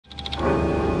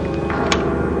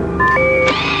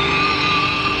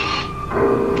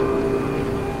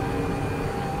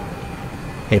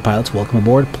Hey pilots, welcome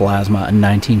aboard Plasma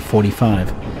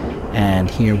 1945. And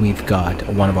here we've got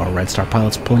one of our Red Star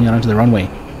pilots pulling out onto the runway.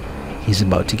 He's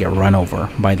about to get run over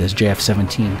by this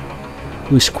JF-17,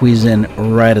 who squeezed in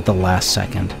right at the last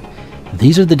second.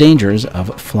 These are the dangers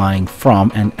of flying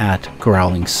from and at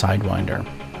Growling Sidewinder.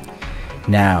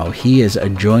 Now, he is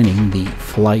joining the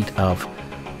flight of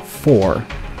 4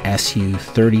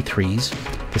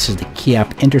 Su-33s. This is the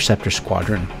Kiap Interceptor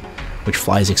Squadron, which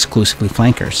flies exclusively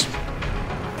flankers.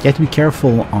 You have to be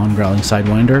careful on Growling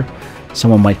Sidewinder.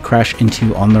 Someone might crash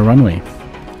into on the runway,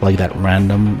 like that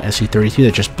random Su-33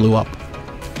 that just blew up.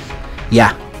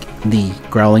 Yeah, the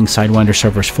Growling Sidewinder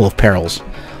server is full of perils,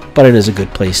 but it is a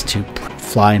good place to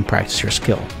fly and practice your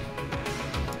skill.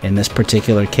 In this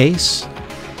particular case,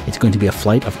 it's going to be a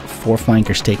flight of 4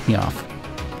 flankers take me off.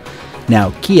 Now,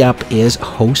 Kiap is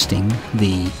hosting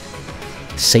the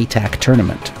SATAC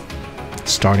tournament,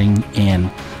 starting in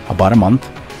about a month.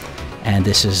 And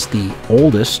this is the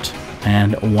oldest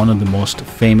and one of the most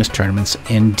famous tournaments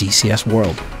in DCS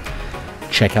world.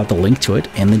 Check out the link to it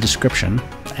in the description,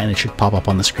 and it should pop up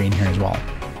on the screen here as well.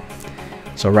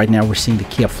 So right now we're seeing the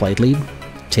Kiap flight lead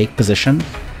take position,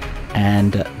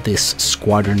 and this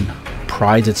squadron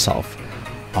prides itself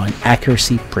on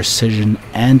accuracy, precision,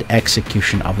 and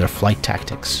execution of their flight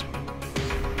tactics.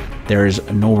 There is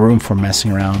no room for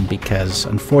messing around because,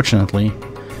 unfortunately,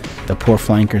 the poor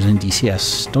flankers in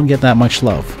DCS don't get that much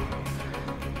love.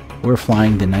 We're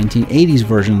flying the 1980s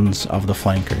versions of the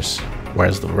flankers,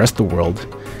 whereas the rest of the world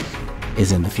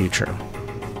is in the future.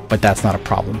 But that's not a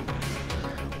problem.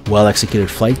 Well-executed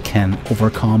flight can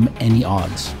overcome any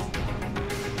odds.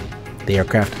 The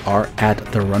aircraft are at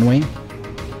the runway.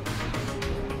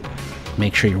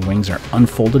 Make sure your wings are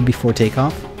unfolded before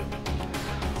takeoff,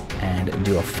 and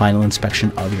do a final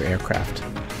inspection of your aircraft.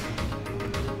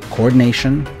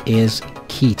 Coordination is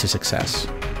key to success.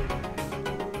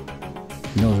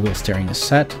 Nose wheel steering is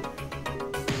set,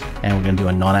 and we're going to do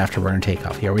a non-afterburner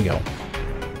takeoff. Here we go.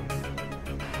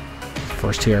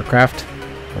 First 2 aircraft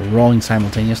rolling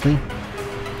simultaneously,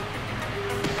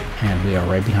 and we are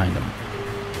right behind them.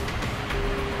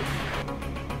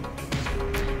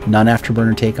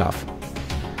 Non-afterburner takeoff.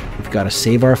 We've got to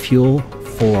save our fuel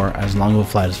for as long of a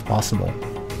flight as possible.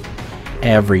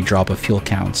 Every drop of fuel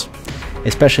counts,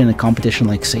 especially in a competition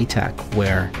like SATAC,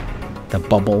 where the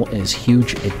bubble is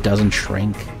huge, it doesn't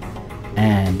shrink,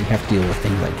 and you have to deal with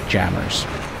things like jammers.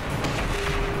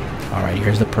 Alright,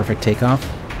 here's the perfect takeoff.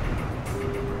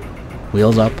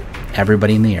 Wheels up,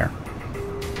 everybody in the air.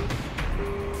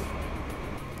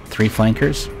 3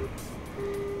 flankers,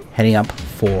 heading up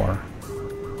for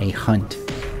a hunt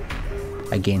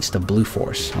against the Blue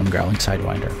Force on Growling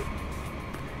Sidewinder.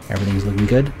 Everything's looking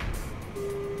good.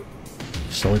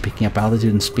 Slowly picking up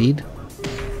altitude and speed.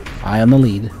 Eye on the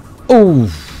lead.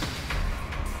 Oh!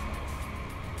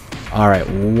 Alright,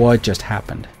 what just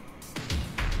happened?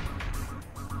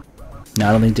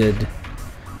 Not only did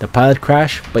the pilot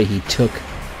crash, but he took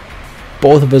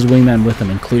both of his wingmen with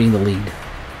him, including the lead.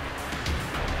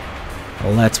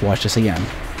 Let's watch this again.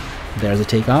 There's a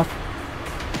takeoff.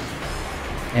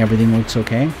 Everything looks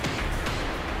okay.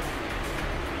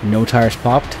 No tires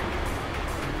popped.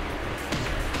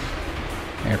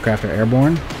 Aircraft are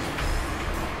airborne.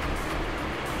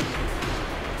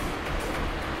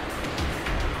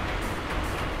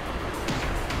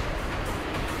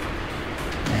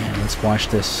 And let's watch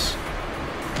this.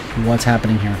 What's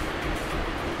happening here?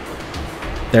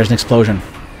 There's an explosion.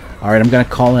 Alright, I'm going to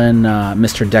call in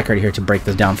Mr. Deckard here to break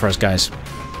this down for us, guys.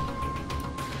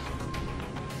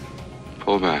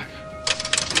 Pull back.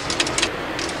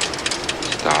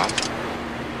 Stop.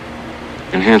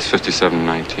 Enhance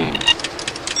 5719.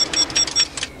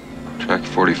 Track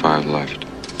 45 left.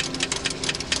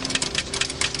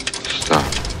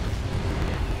 Stop.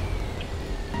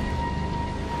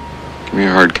 Give me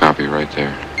a hard copy right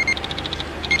there.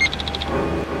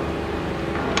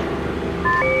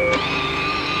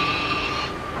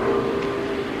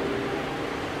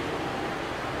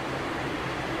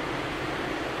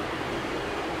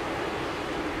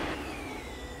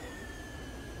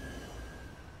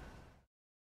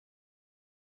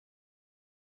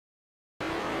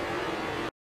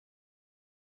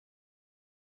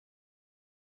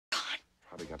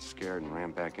 Probably got scared and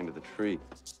ran back into the tree.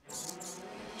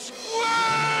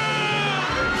 Squad!